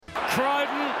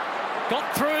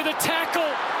got through the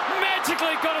tackle,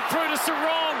 magically got it through to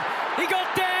Serong. He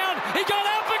got down, he got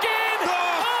up again.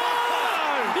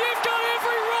 Oh! You've got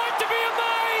every right to be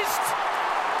amazed.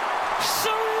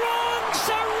 Serong,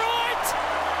 so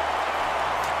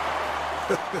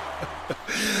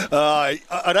right.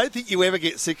 I don't think you ever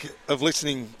get sick of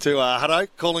listening to Hutto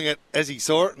calling it as he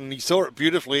saw it, and he saw it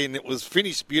beautifully, and it was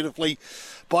finished beautifully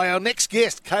by our next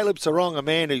guest, Caleb Serong, a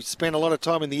man who spent a lot of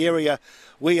time in the area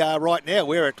we are right now.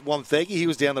 We're at Wonthaggi. He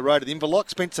was down the road at Inverloch,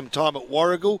 spent some time at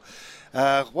Warragul.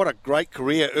 What a great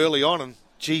career early on, and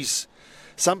geez,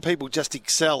 some people just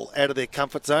excel out of their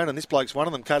comfort zone, and this bloke's one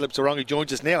of them, Caleb Serong, who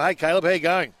joins us now. Hey, Caleb, how you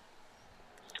going?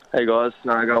 Hey guys,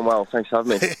 no, going well. Thanks for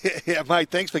having me. Yeah, mate,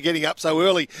 thanks for getting up so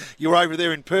early. You're over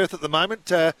there in Perth at the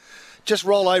moment. Just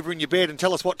roll over in your bed and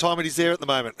tell us what time it is there at the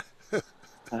moment.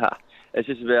 It's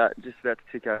just about to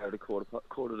tick over to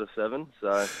quarter to 7.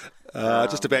 So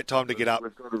just about time to get up.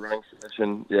 We've got a running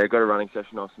session. Yeah, got a running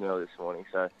session nice and early this morning.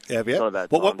 So have you? It's not a bad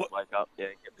time to wake up.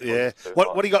 Yeah.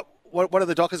 What do you got? What have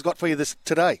the doctors got for you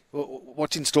today?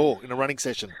 What's in store in a running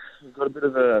session? We've got a bit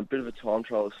of a time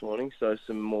trial this morning, so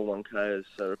some more 1Ks,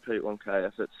 so repeat 1K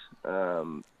efforts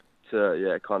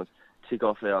to kind of tick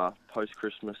off our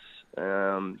post-Christmas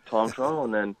time trial,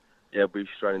 and then we'll be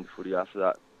straight into footy after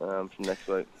that from next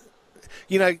week.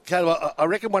 You know, Caleb, I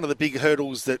reckon one of the big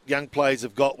hurdles that young players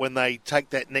have got when they take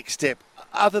that next step,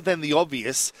 other than the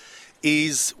obvious,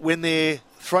 is when they're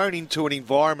thrown into an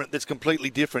environment that's completely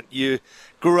different. You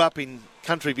grew up in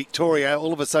country Victoria,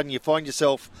 all of a sudden you find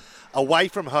yourself away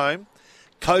from home,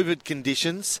 COVID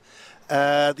conditions,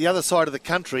 the other side of the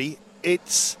country.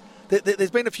 There's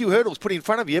been a few hurdles put in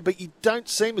front of you, but you don't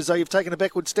seem as though you've taken a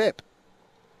backward step.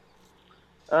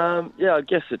 I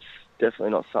guess it's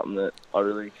definitely not something that I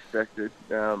really expected.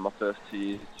 My first 2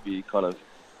 years to be kind of,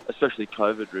 especially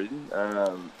COVID-ridden.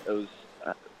 It was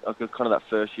kind of that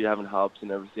first year having hubs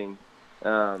and everything.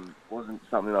 Wasn't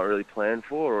something I really planned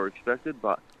for or expected,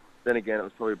 but then again, it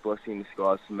was probably a blessing in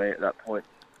disguise for me at that point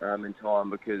in time,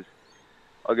 because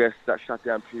I guess that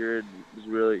shutdown period was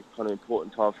really kind of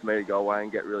important time for me to go away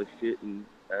and get really fit and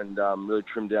really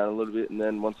trim down a little bit. And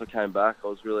then once I came back, I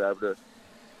was really able to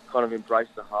kind of embrace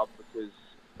the hub, because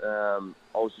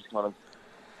I was just kind of,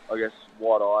 I guess,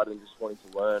 wide-eyed and just wanting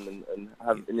to learn and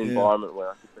have an environment where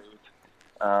I could be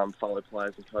with fellow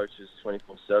players and coaches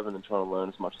 24/7 and trying to learn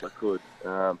as much as I could. It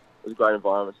was a great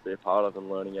environment to be a part of, and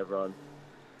learning everyone's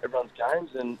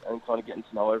games and kind of getting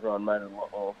to know everyone made it a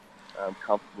lot more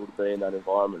comfortable to be in that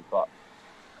environment. But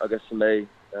I guess for me,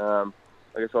 I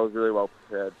was really well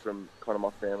prepared from kind of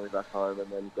my family back home,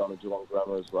 and then going to Geelong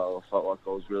Grammar as well. I felt like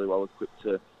I was really well equipped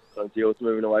to kind of deal with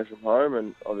moving away from home,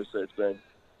 and obviously it's been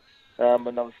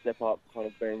another step up, kind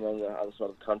of being on the other side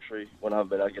of the country when I haven't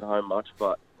been able to get home much.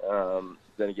 But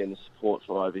then again, the support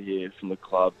from over here, from the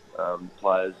club,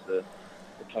 players, the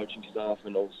coaching staff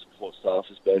and all the support staff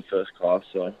has been first class.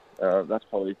 So that's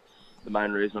probably the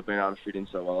main reason I've been able to fit in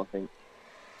so well, I think.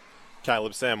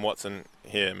 Caleb, Sam Watson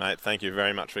here, mate. Thank you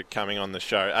very much for coming on the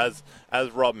show.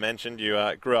 As Rob mentioned, you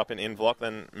grew up in Inverloch,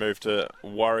 then moved to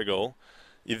Warragul.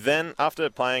 You then, after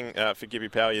playing for Gippy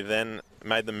Power, you then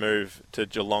made the move to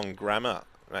Geelong Grammar.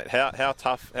 Mate, how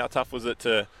tough was it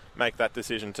to make that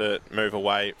decision to move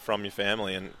away from your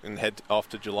family and head off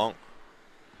to Geelong?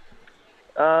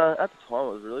 At the time,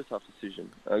 it was a really tough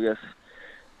decision. I guess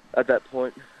at that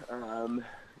point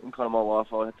in kind of my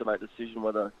life, I had to make the decision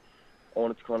whether I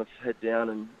wanted to kind of head down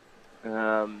and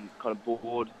kind of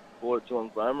board at Geelong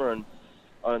Grammar, and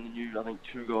I only knew, I think,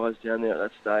 2 guys down there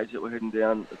at that stage that were heading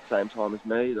down at the same time as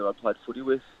me that I played footy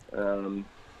with, and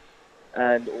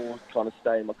or kind of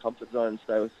stay in my comfort zone and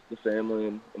stay with the family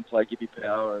and play Gippy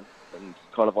Power, and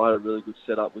kind of I had a really good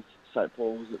setup with St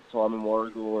Paul's at the time in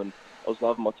Warragul, and I was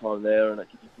loving my time there and at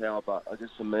Gippy Power. But I guess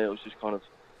for me, it was just kind of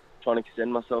trying to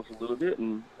extend myself a little bit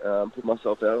and put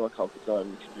myself out of my comfort zone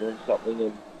and experience something.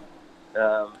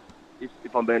 And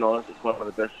if I'm being honest, it's one of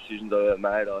the best decisions I've ever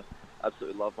made. I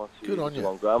absolutely love my 2 years at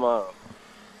Geelong Grammar.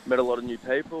 Met a lot of new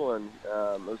people, and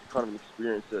it was kind of an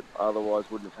experience that I otherwise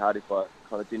wouldn't have had if I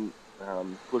kind of didn't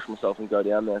push myself and go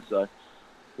down there. So,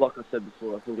 like I said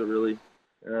before, I think it really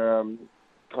kind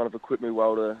of equipped me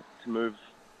well to move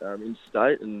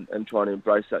interstate and trying to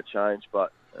embrace that change.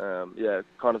 But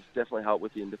kind of definitely helped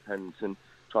with the independence and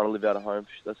trying to live out of home,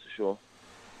 that's for sure.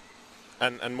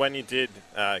 And when you did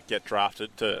get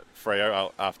drafted to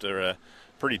Freo after a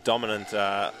pretty dominant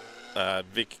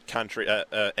Vic Country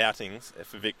outings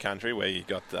for Vic Country, where you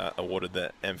got awarded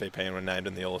the MVP and were named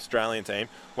in the All-Australian team,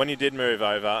 when you did move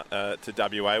over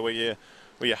to WA, were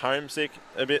you homesick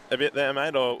a bit there,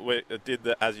 mate, or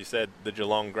did as you said, the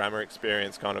Geelong Grammar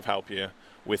experience kind of help you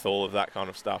with all of that kind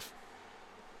of stuff?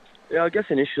 Yeah, I guess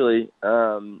initially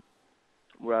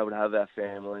we're able to have our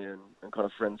family and kind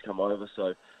of friends come over.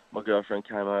 So my girlfriend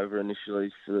came over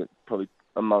initially for probably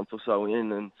a month or so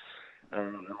in, and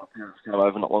my parents came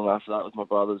over not long after that with my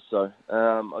brothers. So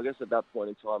I guess at that point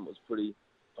in time it was pretty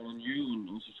new, and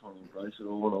I was just trying to embrace it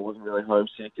all, and I wasn't really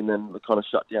homesick. And then the kind of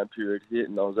shutdown period hit,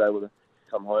 and I was able to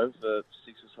come home for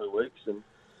 6 or so weeks, and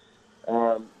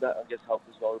that I guess helped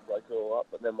as well to break it all up.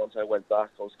 But then once I went back,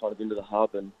 I was kind of into the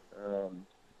hub and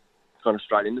kind of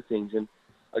straight into things. And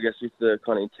I guess with the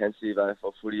kind of intensity of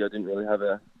AFL footy, I didn't really have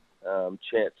a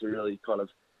chance to really kind of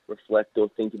reflect or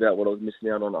think about what I was missing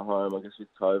out on at home. I guess with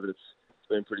COVID, it's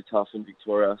been pretty tough in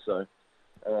Victoria, so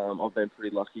I've been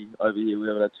pretty lucky over here. We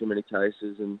haven't had too many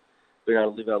cases and been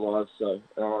able to live our lives, so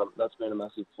that's been a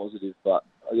massive positive. But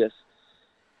I guess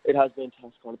it has been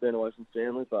tough kind of being away from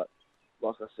family, but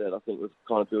like I said, I think we're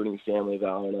kind of building a family of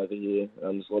our own over here.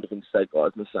 There's a lot of in-state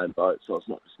guys in the same boat, so it's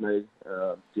not just me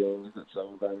dealing with it.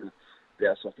 So we're able to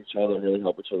bounce off each other and really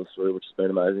help each other through, which has been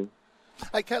amazing.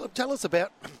 Hey, Caleb, tell us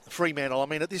about Fremantle. I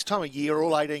mean, at this time of year,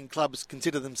 all 18 clubs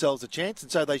consider themselves a chance,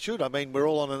 and so they should. I mean, we're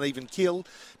all on an even keel.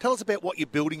 Tell us about what you're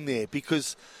building there,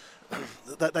 because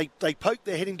they poked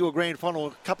their head into a grand final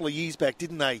a couple of years back,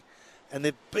 didn't they? And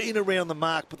they've been around the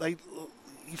mark, but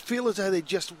you feel as though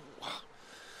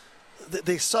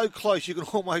they're so close, you can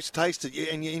almost taste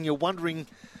it, and you're wondering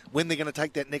when they're going to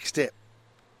take that next step.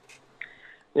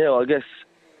 Yeah, well, I guess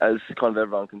as kind of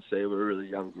everyone can see, we're a really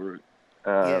young group.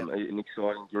 An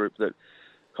exciting group that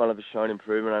kind of has shown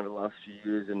improvement over the last few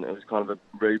years, and it was kind of a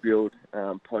rebuild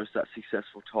post that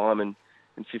successful time in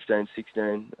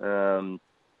 15-16.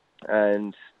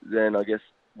 And then I guess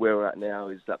where we're at now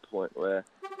is that point where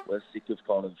we're sick of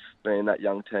kind of being that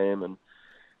young team and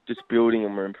just building,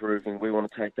 and we're improving. We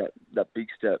want to take that big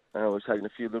step. We've taken a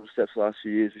few little steps the last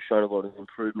few years. We've shown a lot of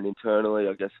improvement internally.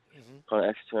 I guess kind of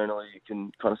externally you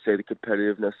can kind of see the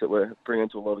competitiveness that we're bringing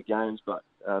to a lot of games, but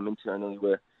internally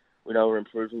we know we're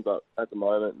improving. But at the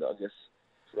moment, I guess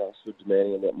for us, we're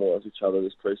demanding a lot more of each other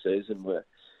this pre-season. We're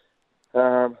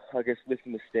I guess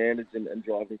lifting the standards and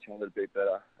driving each other to be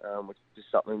better, which is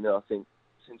something that I think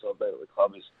since I've been at the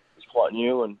club is quite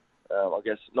new, and I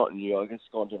guess not new, I guess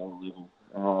it's gone to another level.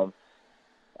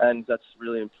 And that's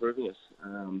really improving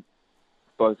us,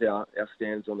 both our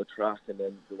standards on the track and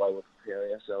then the way we're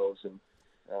preparing ourselves, and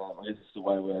I guess it's the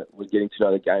way we're getting to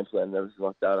know the game plan and everything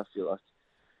like that. I feel like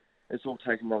it's all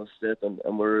taken another step, and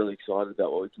we're really excited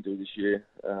about what we can do this year.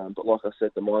 But like I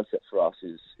said, the mindset for us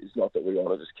is not that we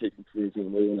want to just keep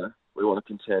improving. We want to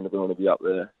contend, and we want to be up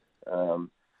there.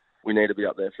 We need to be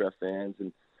up there for our fans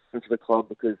and for the club,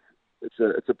 because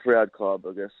it's a proud club.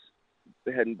 I guess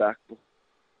we're heading back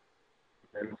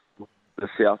and the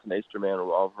South and East Fremantle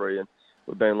rivalry, and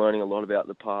we've been learning a lot about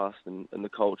the past and the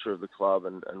culture of the club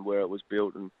and where it was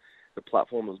built and the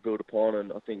platform it was built upon,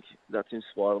 and I think that's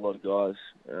inspired a lot of guys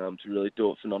to really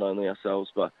do it for not only ourselves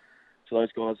but for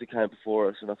those guys that came before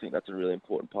us, and I think that's a really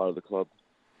important part of the club.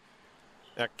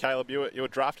 Now, Caleb, you were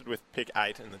drafted with pick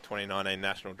 8 in the 2019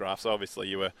 national draft, so obviously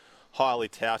you were highly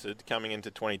touted coming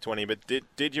into 2020, but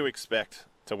did you expect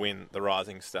to win the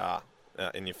Rising Star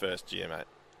in your first year, mate?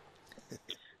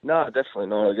 No, definitely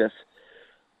not. I guess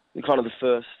in kind of the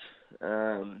first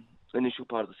initial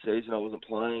part of the season I wasn't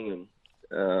playing, and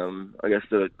I guess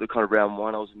the kind of round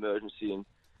one I was emergency and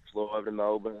flew over to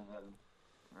Melbourne,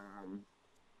 and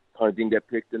kind of didn't get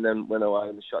picked, and then went away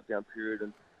in the shutdown period,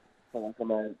 and felt like I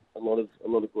made a lot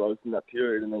of growth in that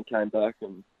period, and then came back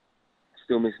and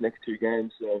still missed the next 2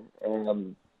 games. So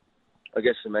I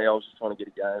guess for me, I was just trying to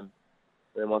get a game.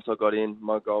 And then once I got in,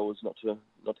 my goal was not to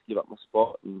give up my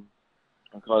spot, and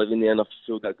I kind of in the end I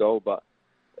fulfilled that goal. But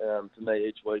for me,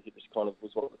 each week it just kind of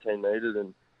was what the team needed,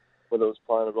 and whether it was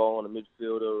playing a role on a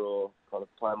midfielder or kind of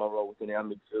playing my role within our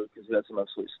midfield, because we had some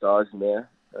absolute stars in there.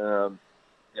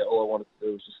 All I wanted to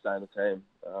do was just stay in the team,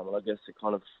 and I guess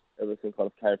everything kind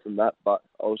of came from that. But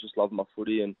I was just loving my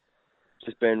footy and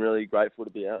just being really grateful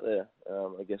to be out there.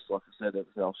 I guess, like I said,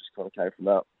 everything else just kind of came from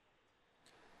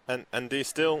that. And do you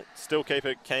still keep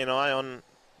a keen eye on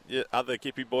your other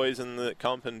Gippy boys and the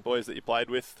comp and boys that you played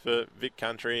with for Vic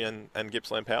Country and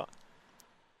Gippsland Power?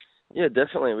 Yeah,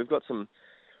 definitely. We've got some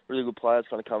really good players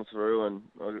kind of come through, and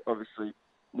obviously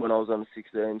when I was under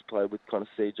 16s, played with kind of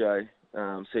CJ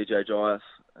Gias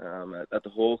at the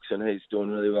Hawks, and he's doing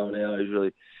really well now. He's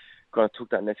really kind of took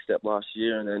that next step last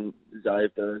year, and then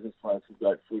Zave is playing some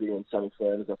great footy, and Sammy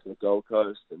Flanders up to the Gold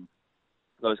Coast, and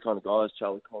those kind of guys,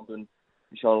 Charlie Comben,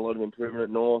 he's shown a lot of improvement at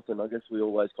North, and I guess we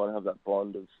always kind of have that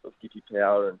bond of Gippy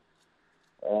power,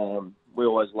 and we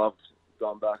always loved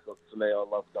going back. For me, I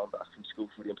loved going back from school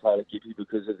footy and playing at Gippy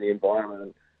because of the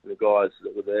environment. the guys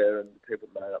that were there and the people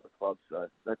that made up the club. So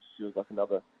that just feels like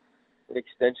an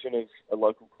extension of a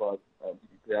local club to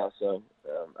be proud. So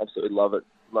absolutely love it.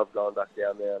 Love going back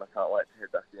down there, and I can't wait to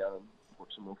head back down and watch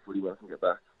some more footy when I can get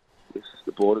back. It's just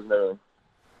the borders and everything.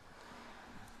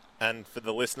 And for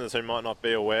the listeners who might not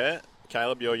be aware,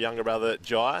 Caleb, your younger brother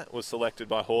Jai was selected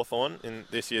by Hawthorn in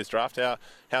this year's draft.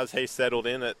 How's he settled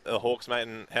in at the Hawks, mate,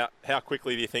 and how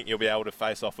quickly do you think you'll be able to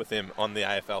face off with him on the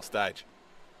AFL stage?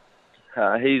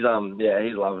 He's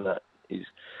loving it.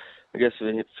 I guess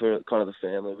for kind of the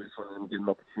family, we just wanted him to get an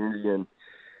opportunity, and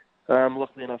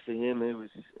luckily enough for him, he was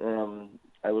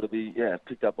able to be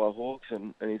picked up by Hawks,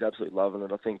 and he's absolutely loving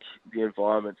it. I think the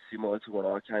environment's similar to when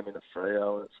I came into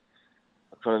Freo. It's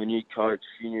kind of a new coach,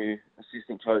 a few new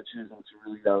assistant coaches, and it's a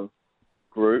really young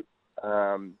group.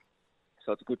 So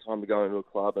it's a good time to go into a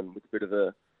club, and with a bit of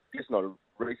I guess not a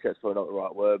reset's probably not the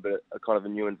right word, but a kind of a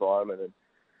new environment.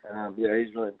 And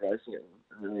he's really embracing it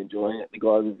and really enjoying it. The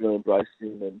guys have really embraced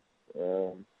him,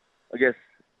 and I guess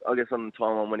on the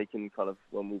timeline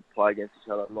when we play against each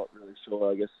other, I'm not really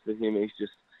sure. I guess for him, he's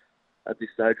just at this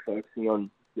stage focusing on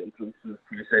getting through the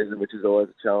pre-season, which is always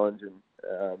a challenge, and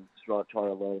trying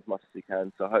to learn as much as he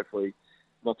can. So hopefully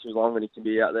not too long and he can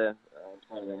be out there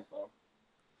playing the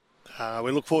NFL.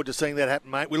 We look forward to seeing that happen,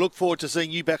 mate. We look forward to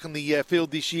seeing you back on the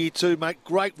field this year too, mate.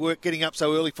 Great work getting up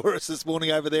so early for us this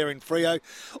morning over there in Freo.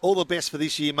 All the best for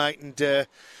this year, mate, and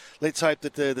let's hope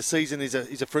that the season is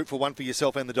a fruitful one for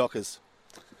yourself and the Dockers.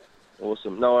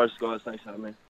 Awesome. No worries, guys. Thanks for having me.